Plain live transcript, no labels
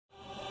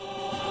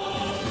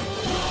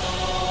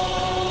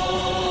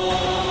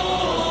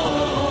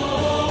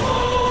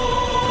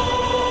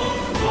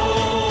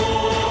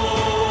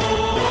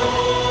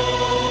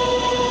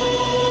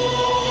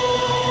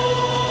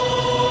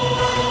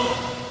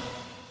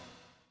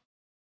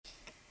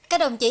Các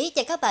đồng chí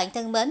và các bạn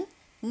thân mến,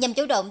 nhằm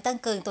chủ động tăng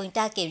cường tuần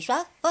tra kiểm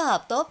soát, phối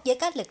hợp tốt với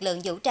các lực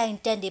lượng vũ trang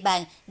trên địa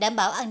bàn, đảm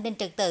bảo an ninh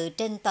trật tự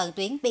trên toàn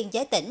tuyến biên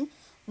giới tỉnh,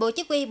 Bộ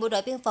Chỉ huy Bộ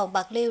đội Biên phòng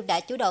Bạc Liêu đã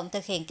chủ động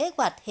thực hiện kế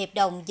hoạch hiệp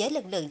đồng với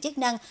lực lượng chức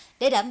năng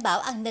để đảm bảo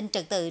an ninh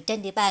trật tự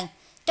trên địa bàn.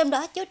 Trong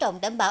đó chú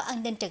trọng đảm bảo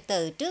an ninh trật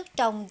tự trước,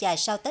 trong và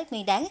sau Tết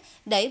Nguyên đán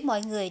để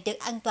mọi người được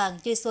an toàn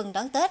vui xuân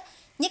đón Tết,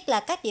 nhất là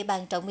các địa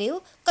bàn trọng yếu,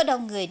 có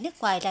đông người nước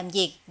ngoài làm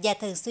việc và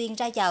thường xuyên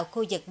ra vào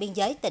khu vực biên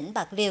giới tỉnh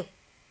Bạc Liêu.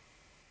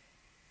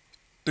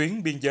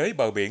 Tuyến biên giới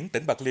bờ biển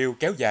tỉnh Bạc Liêu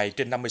kéo dài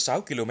trên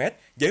 56 km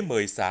với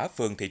 10 xã,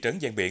 phường, thị trấn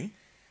ven biển.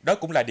 Đó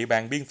cũng là địa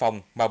bàn biên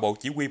phòng mà Bộ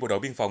Chỉ huy Bộ đội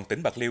Biên phòng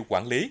tỉnh Bạc Liêu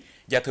quản lý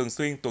và thường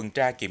xuyên tuần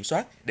tra kiểm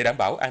soát để đảm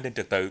bảo an ninh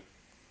trật tự.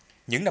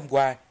 Những năm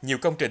qua, nhiều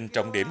công trình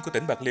trọng điểm của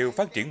tỉnh Bạc Liêu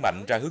phát triển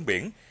mạnh ra hướng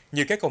biển,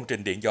 như các công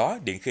trình điện gió,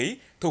 điện khí,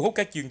 thu hút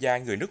các chuyên gia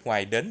người nước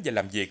ngoài đến và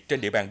làm việc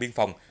trên địa bàn biên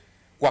phòng.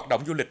 Hoạt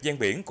động du lịch ven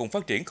biển cũng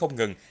phát triển không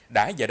ngừng,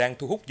 đã và đang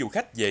thu hút du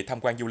khách về tham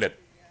quan du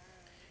lịch.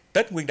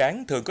 Tết Nguyên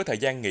đán thường có thời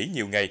gian nghỉ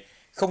nhiều ngày,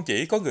 không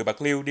chỉ có người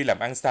Bạc Liêu đi làm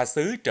ăn xa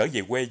xứ trở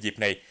về quê dịp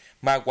này,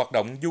 mà hoạt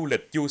động du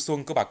lịch du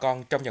xuân của bà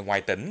con trong và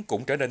ngoài tỉnh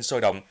cũng trở nên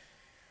sôi động.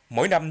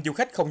 Mỗi năm, du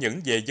khách không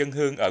những về dâng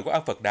hương ở Quốc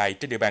An Phật Đài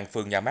trên địa bàn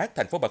phường Nhà Mát,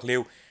 thành phố Bạc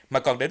Liêu, mà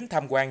còn đến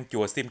tham quan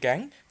chùa Sim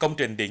Cán, công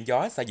trình điện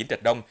gió xã Vĩnh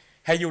Trạch Đông,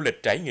 hay du lịch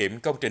trải nghiệm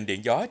công trình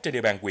điện gió trên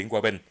địa bàn huyện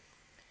Hòa Bình.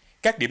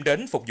 Các điểm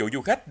đến phục vụ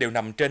du khách đều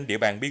nằm trên địa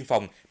bàn biên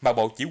phòng mà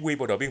Bộ Chỉ huy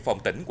Bộ đội Biên phòng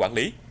tỉnh quản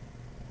lý.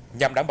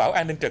 Nhằm đảm bảo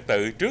an ninh trật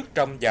tự trước,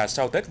 trong và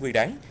sau Tết Nguyên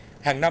đán,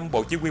 hàng năm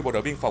Bộ Chỉ huy Bộ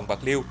đội Biên phòng Bạc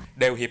Liêu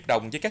đều hiệp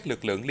đồng với các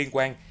lực lượng liên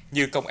quan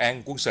như công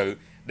an, quân sự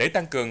để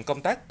tăng cường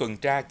công tác tuần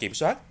tra kiểm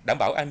soát, đảm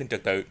bảo an ninh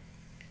trật tự.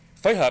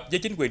 Phối hợp với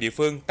chính quyền địa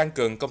phương tăng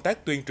cường công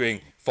tác tuyên truyền,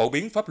 phổ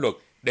biến pháp luật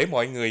để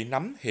mọi người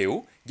nắm,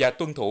 hiểu và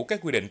tuân thủ các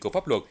quy định của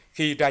pháp luật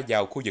khi ra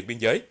vào khu vực biên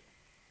giới.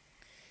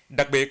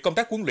 Đặc biệt, công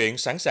tác huấn luyện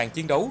sẵn sàng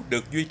chiến đấu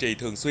được duy trì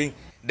thường xuyên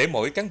để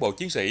mỗi cán bộ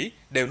chiến sĩ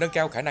đều nâng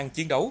cao khả năng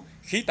chiến đấu,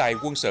 khí tài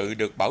quân sự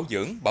được bảo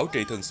dưỡng, bảo trì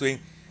thường xuyên,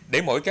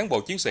 để mỗi cán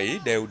bộ chiến sĩ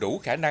đều đủ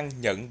khả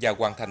năng nhận và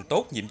hoàn thành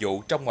tốt nhiệm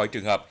vụ trong mọi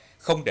trường hợp,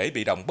 không để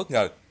bị động bất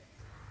ngờ.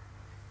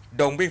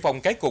 Đồn biên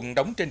phòng Cái Cùng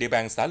đóng trên địa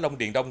bàn xã Long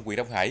Điền Đông, huyện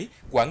Đông Hải,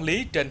 quản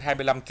lý trên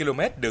 25 km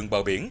đường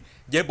bờ biển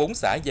với 4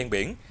 xã ven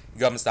biển,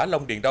 gồm xã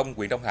Long Điền Đông,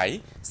 huyện Đông Hải,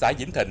 xã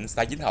Vĩnh Thịnh,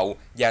 xã Vĩnh Hậu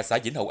và xã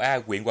Vĩnh Hậu A,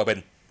 huyện Hòa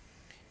Bình.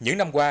 Những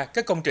năm qua,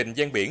 các công trình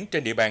ven biển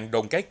trên địa bàn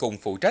đồn Cái Cùng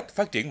phụ trách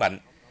phát triển mạnh,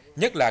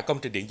 nhất là công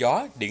trình điện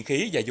gió, điện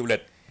khí và du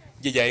lịch.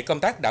 Vì vậy, công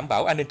tác đảm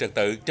bảo an ninh trật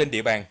tự trên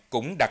địa bàn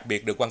cũng đặc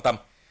biệt được quan tâm.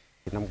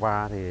 Năm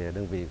qua thì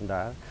đơn vị cũng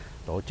đã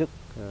tổ chức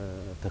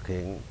thực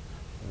hiện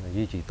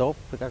duy trì tốt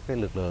với các cái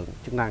lực lượng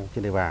chức năng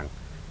trên địa bàn,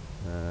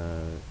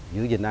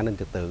 giữ gìn an ninh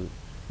trật tự,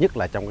 nhất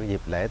là trong cái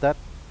dịp lễ Tết.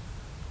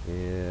 Thì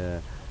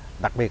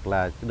đặc biệt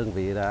là đơn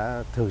vị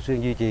đã thường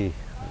xuyên duy trì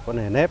có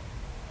nề nếp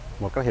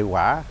một cách hiệu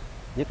quả,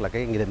 nhất là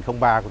cái nghị định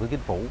 03 của Thủ tướng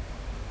Chính phủ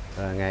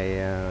ngày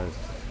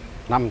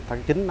 5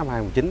 tháng 9 năm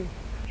 2019.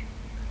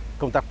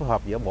 Công tác phối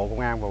hợp giữa Bộ Công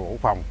an và Bộ Quốc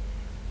phòng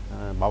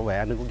bảo vệ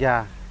an ninh quốc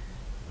gia,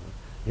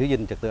 giữ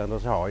gìn trật tự an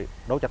toàn xã hội,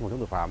 đấu tranh phòng chống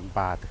tội phạm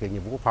và thực hiện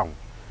nhiệm vụ quốc phòng.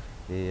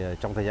 Thì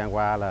trong thời gian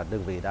qua là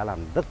đơn vị đã làm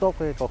rất tốt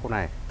cái khâu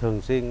này,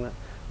 thường xuyên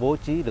bố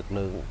trí lực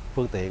lượng,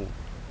 phương tiện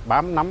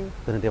bám nắm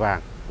tình hình địa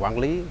bàn, quản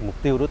lý mục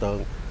tiêu đối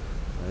tượng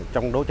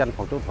trong đấu tranh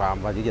phòng chống tội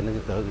phạm và giữ gìn an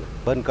ninh trật tự.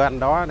 Bên cạnh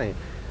đó này,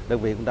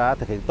 đơn vị cũng đã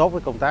thực hiện tốt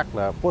với công tác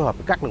là phối hợp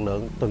với các lực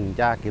lượng tuần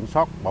tra kiểm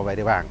soát bảo vệ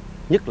địa bàn,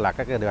 nhất là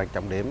các địa bàn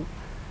trọng điểm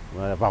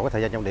vào cái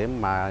thời gian trọng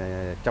điểm mà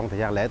trong thời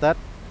gian lễ Tết.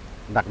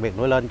 Đặc biệt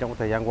nổi lên trong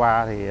thời gian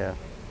qua thì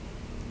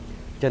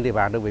trên địa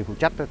bàn đơn vị phụ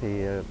trách thì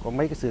có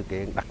mấy cái sự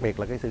kiện, đặc biệt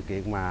là cái sự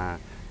kiện mà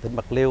tỉnh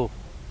Bạc Liêu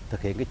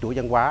thực hiện cái chuỗi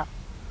văn hóa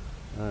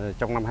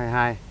trong năm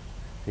 22.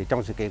 Thì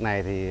trong sự kiện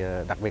này thì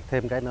đặc biệt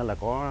thêm cái nữa là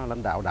có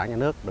lãnh đạo Đảng, Nhà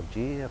nước, đồng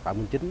chí Phạm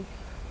Minh Chính,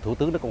 Thủ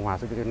tướng nước Cộng hòa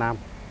xã hội chủ nghĩa Việt Nam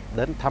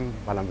đến thăm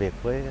và làm việc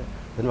với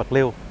tỉnh Bạc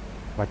Liêu.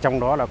 Và trong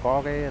đó là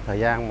có cái thời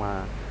gian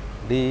mà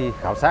đi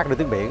khảo sát trên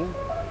tuyến biển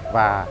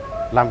và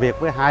làm việc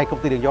với 2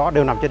 công ty điện gió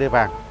đều nằm trên địa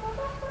bàn.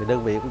 Thì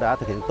đơn vị cũng đã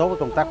thực hiện tốt với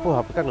công tác phối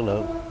hợp với các lực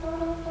lượng,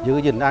 giữ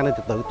gìn an ninh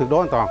trật tự tuyệt đối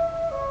an toàn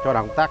cho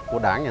công tác của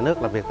Đảng, Nhà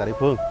nước làm việc tại địa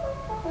phương.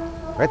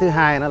 Cái thứ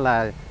hai nữa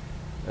là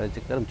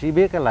các đồng chí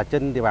biết là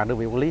trên địa bàn đơn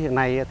vị quản lý hiện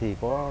nay thì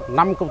có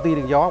 5 công ty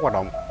điện gió hoạt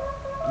động.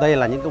 Đây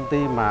là những công ty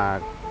mà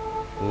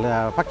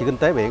là phát triển kinh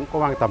tế biển có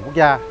mang tầm quốc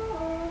gia.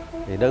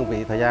 Thì đơn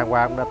vị thời gian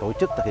qua cũng đã tổ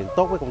chức thực hiện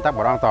tốt với công tác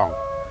bảo đảm an toàn.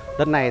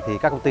 Đến nay thì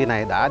các công ty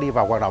này đã đi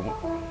vào hoạt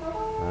động,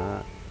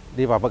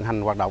 đi vào vận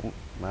hành hoạt động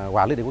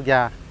quản lý điện quốc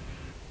gia.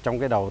 Trong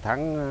cái đầu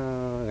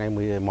tháng ngày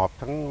 11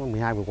 tháng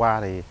 12 vừa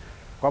qua thì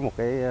có một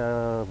cái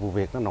vụ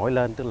việc nó nổi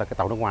lên, tức là cái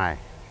tàu nước ngoài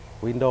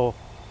của Indo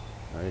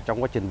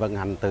trong quá trình vận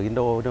hành từ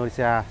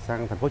Indonesia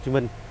sang thành phố Hồ Chí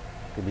Minh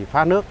thì bị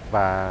phá nước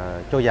và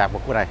trôi dạt một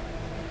khu này.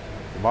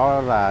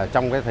 Đó là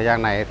trong cái thời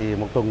gian này thì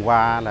một tuần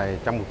qua là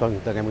trong một tuần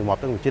từ ngày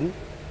 11 đến 19,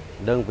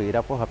 đơn vị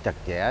đã phối hợp chặt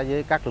chẽ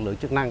với các lực lượng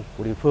chức năng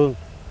của địa phương,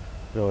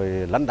 rồi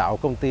lãnh đạo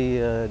công ty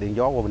điện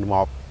gió Hòa Bình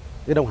 1,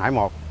 với Đông Hải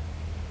 1,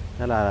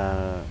 nên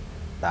là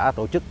đã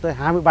tổ chức tới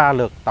 23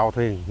 lượt tàu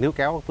thuyền níu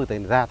kéo phương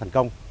tiện ra thành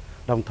công,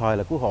 đồng thời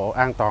là cứu hộ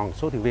an toàn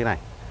số thuyền viên này.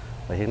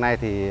 Và hiện nay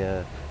thì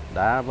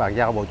đã bàn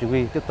giao Bộ Chỉ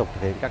huy tiếp tục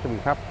thực hiện các cái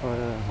biện pháp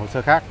hồ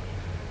sơ khác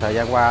Thời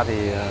gian qua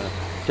thì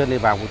trên địa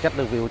bàn phụ trách,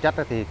 đơn vị phụ trách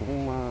thì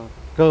cũng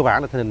cơ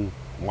bản là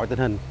mọi tình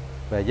hình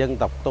về dân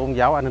tộc, tôn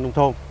giáo, an ninh nông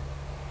thôn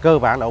cơ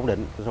bản là ổn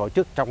định. Rồi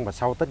trước, trong và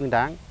sau Tết Nguyên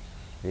đán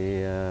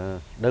thì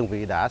đơn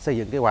vị đã xây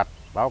dựng kế hoạch,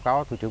 báo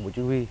cáo thủ trưởng bộ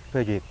chỉ huy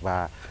phê duyệt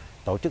và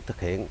tổ chức thực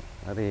hiện.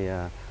 Thì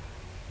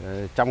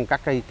trong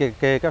các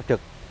kê các trực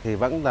thì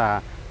vẫn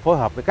là phối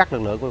hợp với các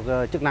lực lượng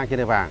của chức năng trên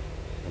địa bàn,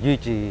 duy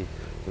trì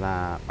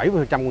là 70%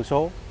 quân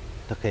số,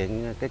 thực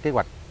hiện cái kế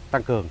hoạch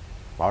tăng cường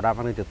bảo đảm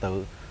an ninh trật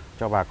tự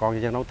cho bà con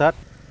nhân dân đón Tết.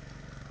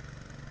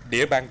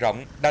 Địa bàn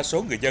rộng, đa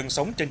số người dân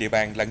sống trên địa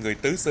bàn là người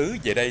tứ xứ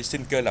về đây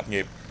sinh cơ lập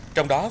nghiệp,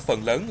 trong đó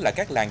phần lớn là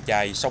các làng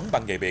chài sống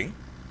bằng nghề biển.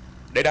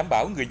 Để đảm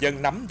bảo người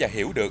dân nắm và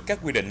hiểu được các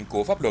quy định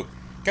của pháp luật,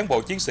 cán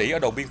bộ chiến sĩ ở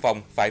đồn biên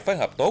phòng phải phối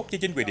hợp tốt với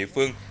chính quyền địa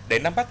phương để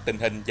nắm bắt tình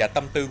hình và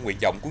tâm tư nguyện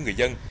vọng của người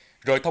dân,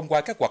 rồi thông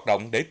qua các hoạt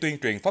động để tuyên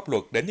truyền pháp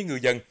luật đến với ngư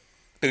dân.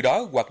 Từ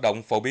đó, hoạt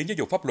động phổ biến giáo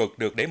dục pháp luật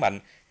được đẩy mạnh,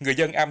 người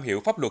dân am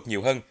hiểu pháp luật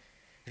nhiều hơn.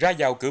 Ra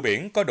vào cửa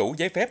biển có đủ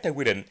giấy phép theo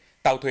quy định,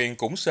 tàu thuyền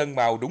cũng sơn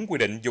màu đúng quy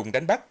định dùng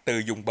đánh bắt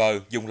từ vùng bờ,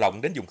 vùng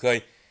lộng đến vùng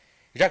khơi.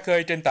 Ra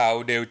khơi trên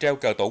tàu đều treo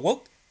cờ Tổ quốc,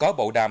 có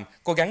bộ đàm,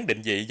 có gắn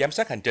định vị giám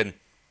sát hành trình.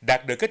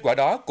 Đạt được kết quả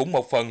đó cũng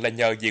một phần là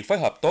nhờ việc phối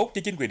hợp tốt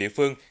với chính quyền địa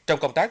phương trong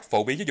công tác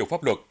phổ biến giáo dục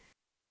pháp luật.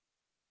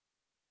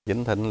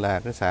 Vĩnh Thịnh là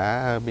cái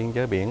xã biên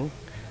giới biển,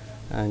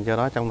 do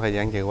đó trong thời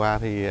gian vừa qua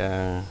thì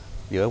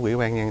giữa Ủy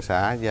ban nhân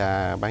xã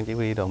và Ban chỉ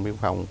huy đồn biên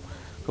phòng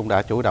cũng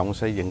đã chủ động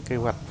xây dựng kế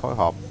hoạch phối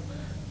hợp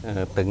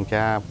tuần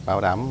tra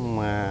bảo đảm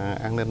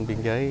an ninh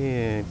biên giới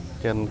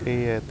trên cái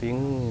tuyến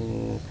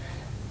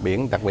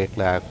biển, đặc biệt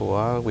là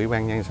của Ủy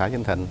ban nhân xã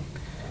Vĩnh Thịnh.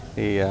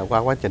 Thì qua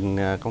quá trình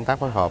công tác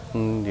phối hợp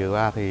vừa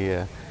qua thì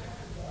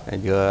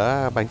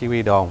giữa Ban chỉ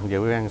huy đồn và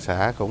Ủy ban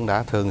xã cũng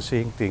đã thường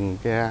xuyên tuần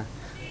tra,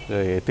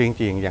 rồi tuyên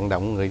truyền vận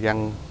động người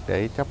dân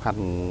để chấp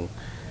hành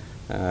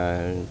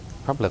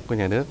pháp luật của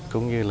nhà nước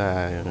cũng như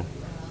là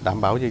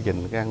đảm bảo giữ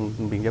gìn cái an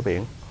ninh biên giới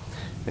biển.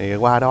 Thì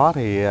qua đó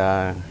thì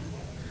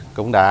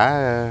cũng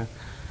đã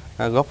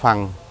góp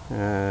phần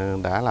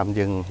đã làm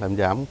dừng, làm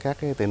giảm các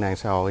cái tệ nạn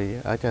xã hội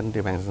ở trên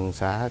địa bàn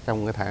xã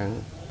trong cái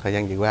thời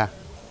gian vừa qua.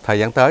 Thời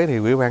gian tới thì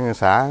Ủy ban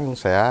xã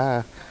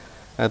sẽ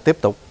tiếp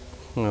tục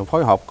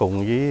phối hợp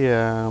cùng với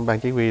Ban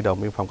chỉ huy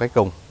đồn biên phòng Cái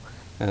Cùng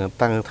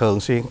thường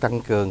xuyên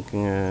tăng cường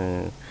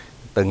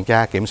tuần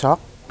tra kiểm soát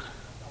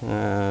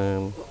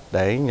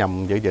để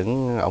nhằm giữ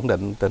vững ổn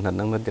định tình hình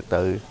an ninh trật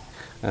tự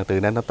từ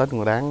nay đến Tết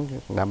Nguyên đán,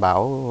 đảm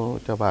bảo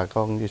cho bà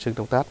con vui xuân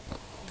trong Tết.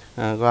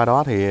 Qua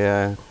đó thì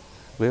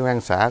Ủy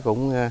ban xã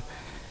cũng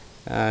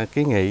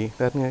kiến nghị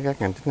đến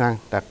các ngành chức năng,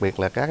 đặc biệt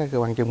là các cơ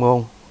quan chuyên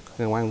môn,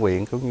 cơ quan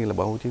huyện cũng như là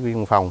Bộ Chỉ huy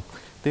biên phòng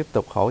tiếp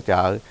tục hỗ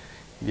trợ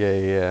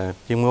về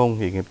chuyên môn,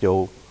 về nghiệp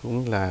vụ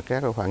cũng là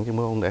các bộ phận chuyên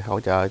môn để hỗ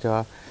trợ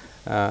cho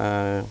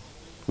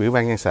Ủy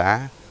ban nhân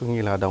xã cũng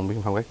như là đồn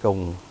biên phòng Cái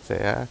Cùng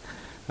sẽ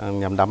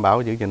nhằm đảm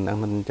bảo giữ gìn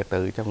an ninh trật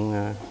tự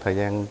trong thời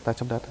gian Tết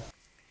sắp Tết.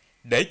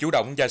 Để chủ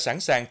động và sẵn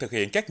sàng thực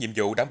hiện các nhiệm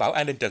vụ đảm bảo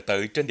an ninh trật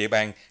tự trên địa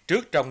bàn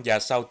trước, trong và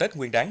sau Tết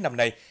Nguyên đán năm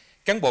nay,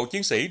 cán bộ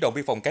chiến sĩ đồn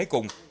biên phòng Cái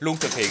Cùng luôn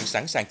thực hiện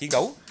sẵn sàng chiến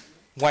đấu.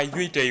 Ngoài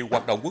duy trì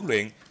hoạt động huấn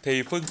luyện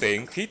thì phương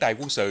tiện, khí tài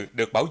quân sự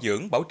được bảo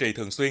dưỡng, bảo trì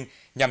thường xuyên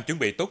nhằm chuẩn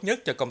bị tốt nhất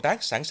cho công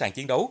tác sẵn sàng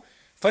chiến đấu,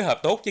 phối hợp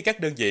tốt với các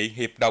đơn vị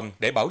hiệp đồng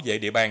để bảo vệ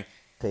địa bàn.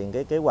 Thực hiện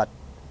cái kế hoạch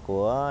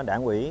của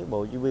Đảng ủy,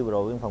 Bộ Chỉ huy Bộ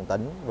đội Biên phòng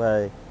tỉnh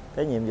về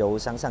cái nhiệm vụ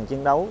sẵn sàng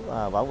chiến đấu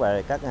bảo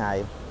vệ các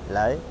ngày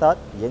lễ Tết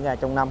diễn ra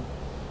trong năm,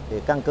 thì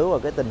căn cứ vào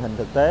cái tình hình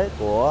thực tế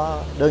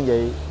của đơn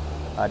vị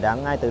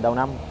ngay từ đầu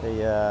năm thì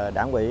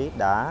Đảng ủy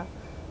đã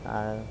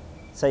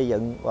xây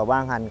dựng và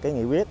ban hành cái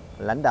nghị quyết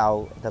lãnh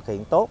đạo thực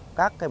hiện tốt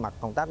các cái mặt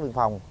công tác biên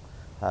phòng,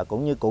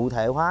 cũng như cụ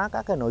thể hóa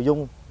các cái nội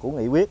dung của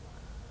nghị quyết.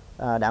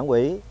 Đảng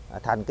ủy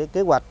thành cái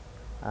kế hoạch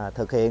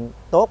thực hiện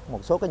tốt một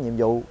số cái nhiệm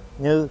vụ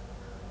như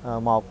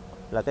một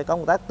là cái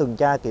công tác tuần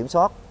tra kiểm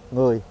soát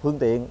người, phương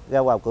tiện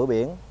ra vào cửa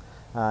biển,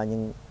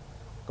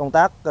 công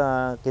tác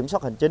kiểm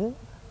soát hành chính,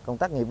 công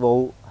tác nghiệp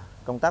vụ,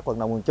 công tác vận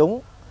động quần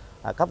chúng.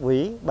 Cấp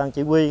ủy, Ban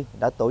chỉ huy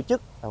đã tổ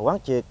chức quán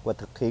triệt và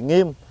thực hiện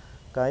nghiêm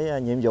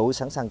cái nhiệm vụ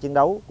sẵn sàng chiến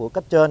đấu của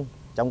cấp trên,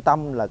 trọng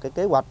tâm là cái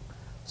kế hoạch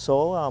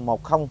số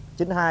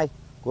 1092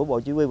 của Bộ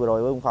Chỉ huy Bộ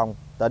đội Biên phòng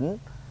tỉnh,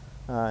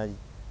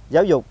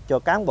 giáo dục cho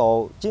cán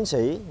bộ chiến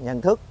sĩ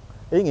nhận thức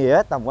ý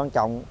nghĩa, tầm quan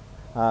trọng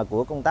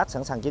của công tác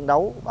sẵn sàng chiến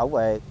đấu bảo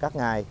vệ các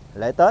ngày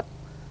lễ Tết,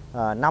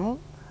 nắm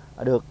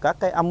được các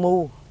cái âm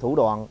mưu thủ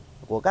đoạn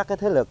của các cái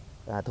thế lực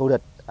thù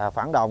địch,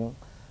 phản động.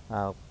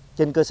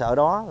 Trên cơ sở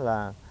đó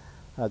là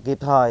kịp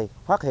thời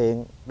phát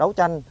hiện, đấu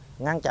tranh,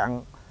 ngăn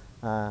chặn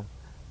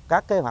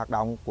các cái hoạt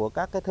động của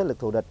các cái thế lực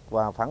thù địch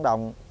và phản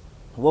động,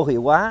 vô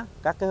hiệu hóa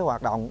các cái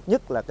hoạt động,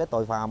 nhất là cái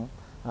tội phạm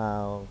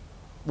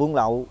buôn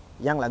lậu,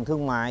 gian lận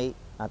thương mại,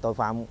 tội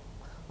phạm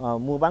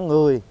mua bán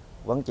người,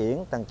 vận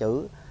chuyển, tàng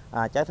trữ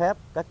trái phép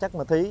các chất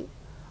ma túy,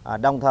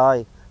 đồng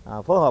thời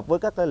phối hợp với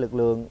các cái lực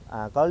lượng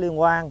có liên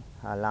quan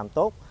làm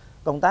tốt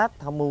công tác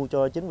tham mưu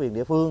cho chính quyền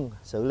địa phương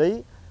xử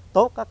lý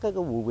tốt các cái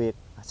vụ việc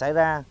xảy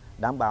ra,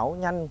 đảm bảo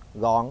nhanh,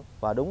 gọn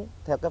và đúng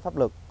theo cái pháp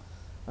luật,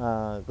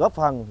 góp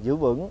phần giữ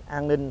vững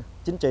an ninh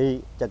chính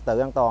trị, trật tự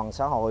an toàn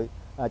xã hội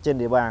trên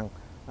địa bàn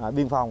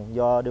biên phòng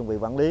do đơn vị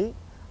quản lý,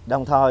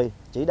 đồng thời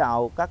chỉ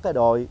đạo các cái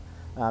đội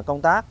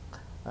công tác,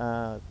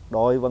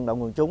 đội vận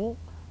động quần chúng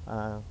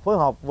phối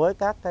hợp với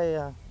các cái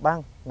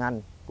ban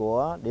ngành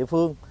của địa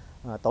phương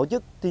tổ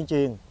chức tuyên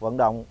truyền vận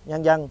động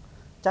nhân dân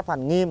chấp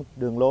hành nghiêm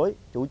đường lối,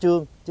 chủ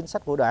trương, chính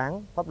sách của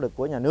Đảng, pháp luật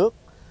của nhà nước,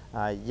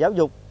 giáo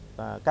dục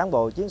cán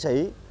bộ chiến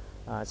sĩ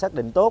xác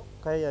định tốt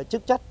cái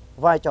chức trách,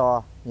 vai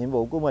trò, nhiệm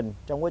vụ của mình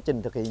trong quá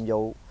trình thực hiện nhiệm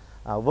vụ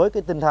với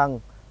cái tinh thần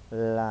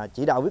là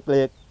chỉ đạo quyết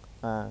liệt,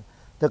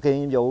 thực hiện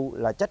nhiệm vụ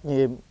là trách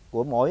nhiệm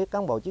của mỗi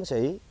cán bộ chiến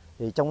sĩ.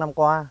 Thì trong năm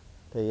qua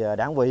thì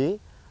Đảng ủy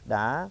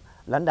đã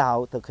lãnh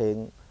đạo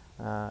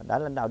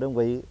đơn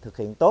vị thực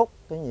hiện tốt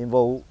cái nhiệm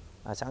vụ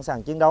sẵn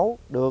sàng chiến đấu,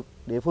 được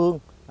địa phương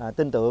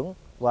tin tưởng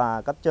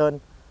và cấp trên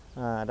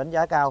đánh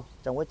giá cao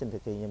trong quá trình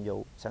thực hiện nhiệm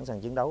vụ sẵn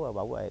sàng chiến đấu và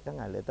bảo vệ các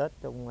ngày lễ Tết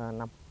trong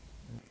năm.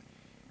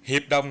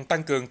 Hiệp đồng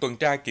tăng cường tuần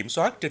tra kiểm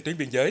soát trên tuyến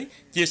biên giới,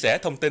 chia sẻ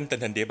thông tin tình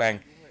hình địa bàn.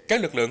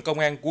 Các lực lượng công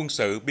an, quân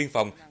sự, biên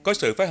phòng có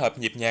sự phối hợp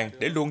nhịp nhàng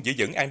để luôn giữ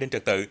vững an ninh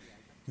trật tự.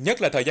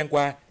 Nhất là thời gian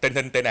qua, tình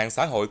hình tệ nạn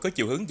xã hội có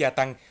chiều hướng gia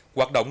tăng,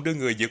 hoạt động đưa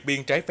người vượt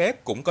biên trái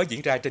phép cũng có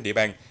diễn ra trên địa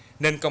bàn,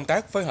 nên công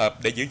tác phối hợp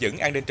để giữ vững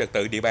an ninh trật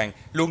tự địa bàn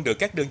luôn được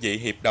các đơn vị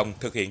hiệp đồng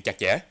thực hiện chặt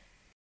chẽ.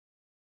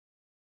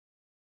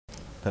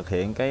 Thực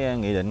hiện cái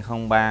nghị định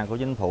 03 của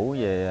Chính phủ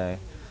về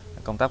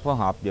công tác phối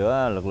hợp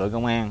giữa lực lượng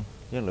công an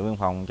với lực lượng biên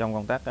phòng trong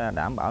công tác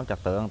đảm bảo trật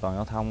tự an toàn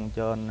giao thông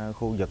trên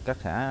khu vực các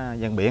xã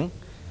ven biển.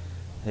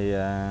 Thì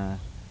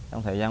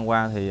trong thời gian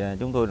qua thì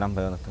chúng tôi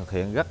thực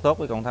hiện rất tốt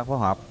với công tác phối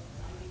hợp.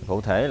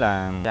 Cụ thể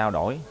là trao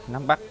đổi,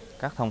 nắm bắt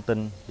các thông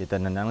tin về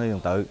tình hình an ninh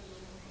trật tự,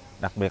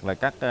 đặc biệt là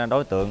các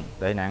đối tượng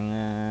tệ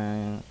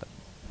nạn,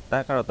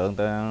 các đối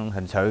tượng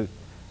hình sự,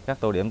 các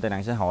tụ điểm tệ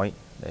nạn xã hội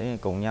để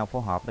cùng nhau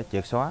phối hợp để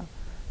triệt xóa,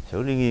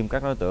 xử lý nghiêm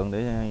các đối tượng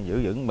để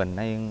giữ vững bình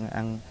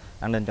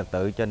an ninh trật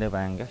tự trên địa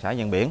bàn các xã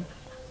ven biển.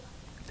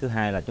 Thứ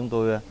hai là chúng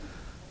tôi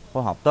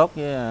phối hợp tốt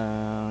với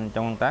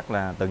trong công tác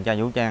là tuần tra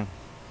vũ trang.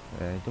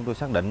 Chúng tôi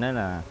xác định đấy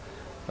là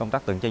công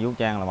tác tuần tra vũ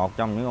trang là một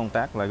trong những công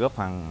tác là góp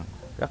phần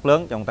rất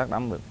lớn trong công tác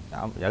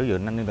giữ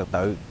gìn an ninh trật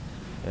tự,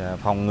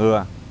 phòng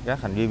ngừa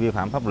các hành vi vi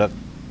phạm pháp luật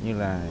như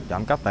là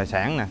trộm cắp tài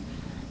sản nè,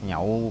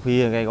 nhậu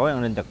phia gây rối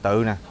an ninh trật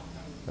tự nè,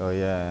 rồi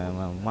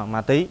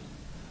ma túy.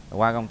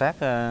 Qua công tác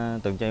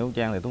tuần tra vũ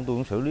trang thì chúng tôi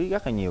cũng xử lý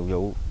rất là nhiều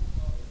vụ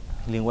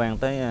liên quan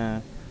tới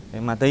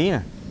ma túy nè,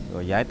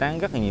 rồi giải tán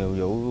rất là nhiều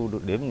vụ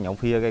điểm nhậu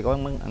phia gây rối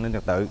an ninh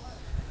trật tự.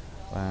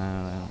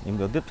 Và nhiệm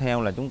vụ tiếp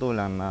theo là chúng tôi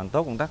làm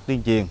tốt công tác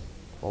tuyên truyền,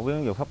 phổ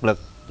biến về pháp luật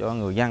cho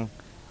người dân,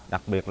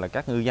 đặc biệt là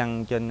các ngư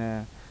dân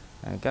trên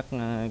các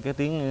cái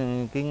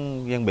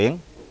tuyến ven biển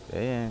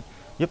để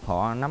giúp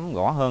họ nắm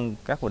rõ hơn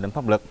các quy định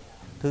pháp luật.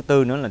 Thứ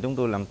tư nữa là chúng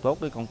tôi làm tốt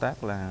cái công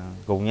tác là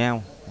cùng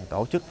nhau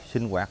tổ chức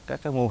sinh hoạt các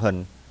cái mô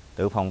hình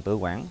tự phòng tự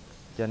quản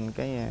trên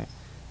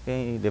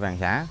cái địa bàn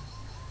xã,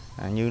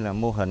 như là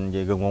mô hình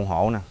về rừng phòng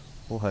hộ nè,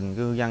 mô hình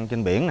ngư dân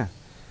trên biển nè.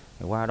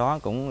 Qua đó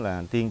cũng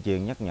là tuyên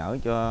truyền nhắc nhở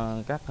cho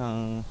các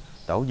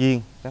tổ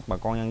viên, các bà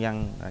con nhân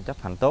dân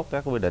chấp hành tốt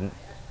các quy định.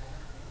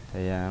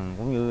 Thì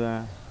cũng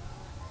như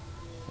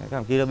các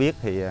đồng chí đã biết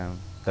thì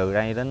từ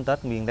đây đến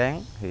Tết Nguyên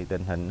Đán thì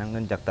tình hình an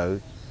ninh trật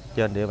tự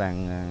trên địa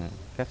bàn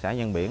các xã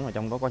ven biển và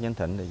trong đó có Vĩnh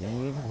Thịnh thì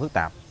diễn biến phức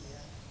tạp.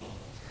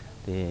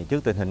 Thì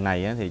trước tình hình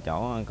này thì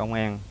chỗ công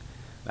an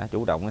đã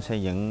chủ động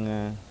xây dựng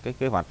cái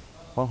kế hoạch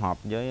phối hợp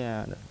với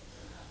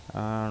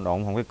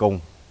đội phòng cái cùng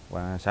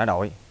và xã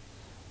đội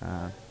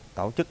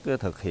tổ chức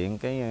thực hiện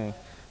cái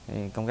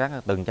công tác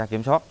tuần tra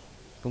kiểm soát.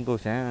 Chúng tôi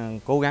sẽ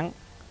cố gắng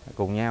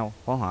cùng nhau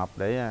phối hợp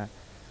để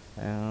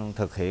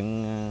thực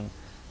hiện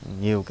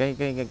nhiều cái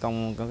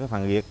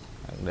phần việc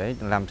để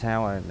làm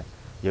sao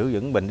giữ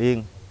vững bình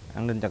yên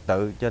an ninh trật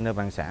tự trên địa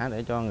bàn xã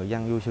để cho người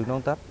dân vui xuân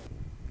đón Tết.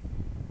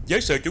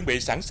 Với sự chuẩn bị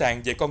sẵn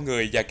sàng về con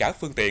người và cả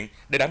phương tiện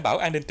để đảm bảo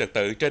an ninh trật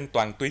tự trên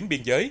toàn tuyến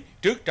biên giới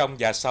trước, trong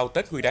và sau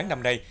Tết Nguyên Đán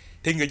năm nay,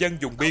 thì người dân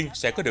vùng biên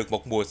sẽ có được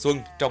một mùa xuân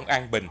trong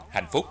an bình,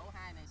 hạnh phúc.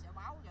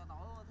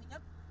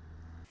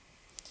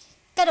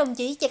 Các đồng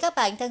chí và các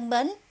bạn thân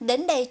mến,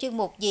 đến đây chuyên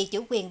mục Vì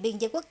chủ quyền biên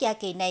giới quốc gia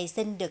kỳ này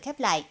xin được khép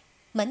lại.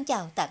 Mến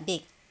chào tạm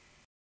biệt.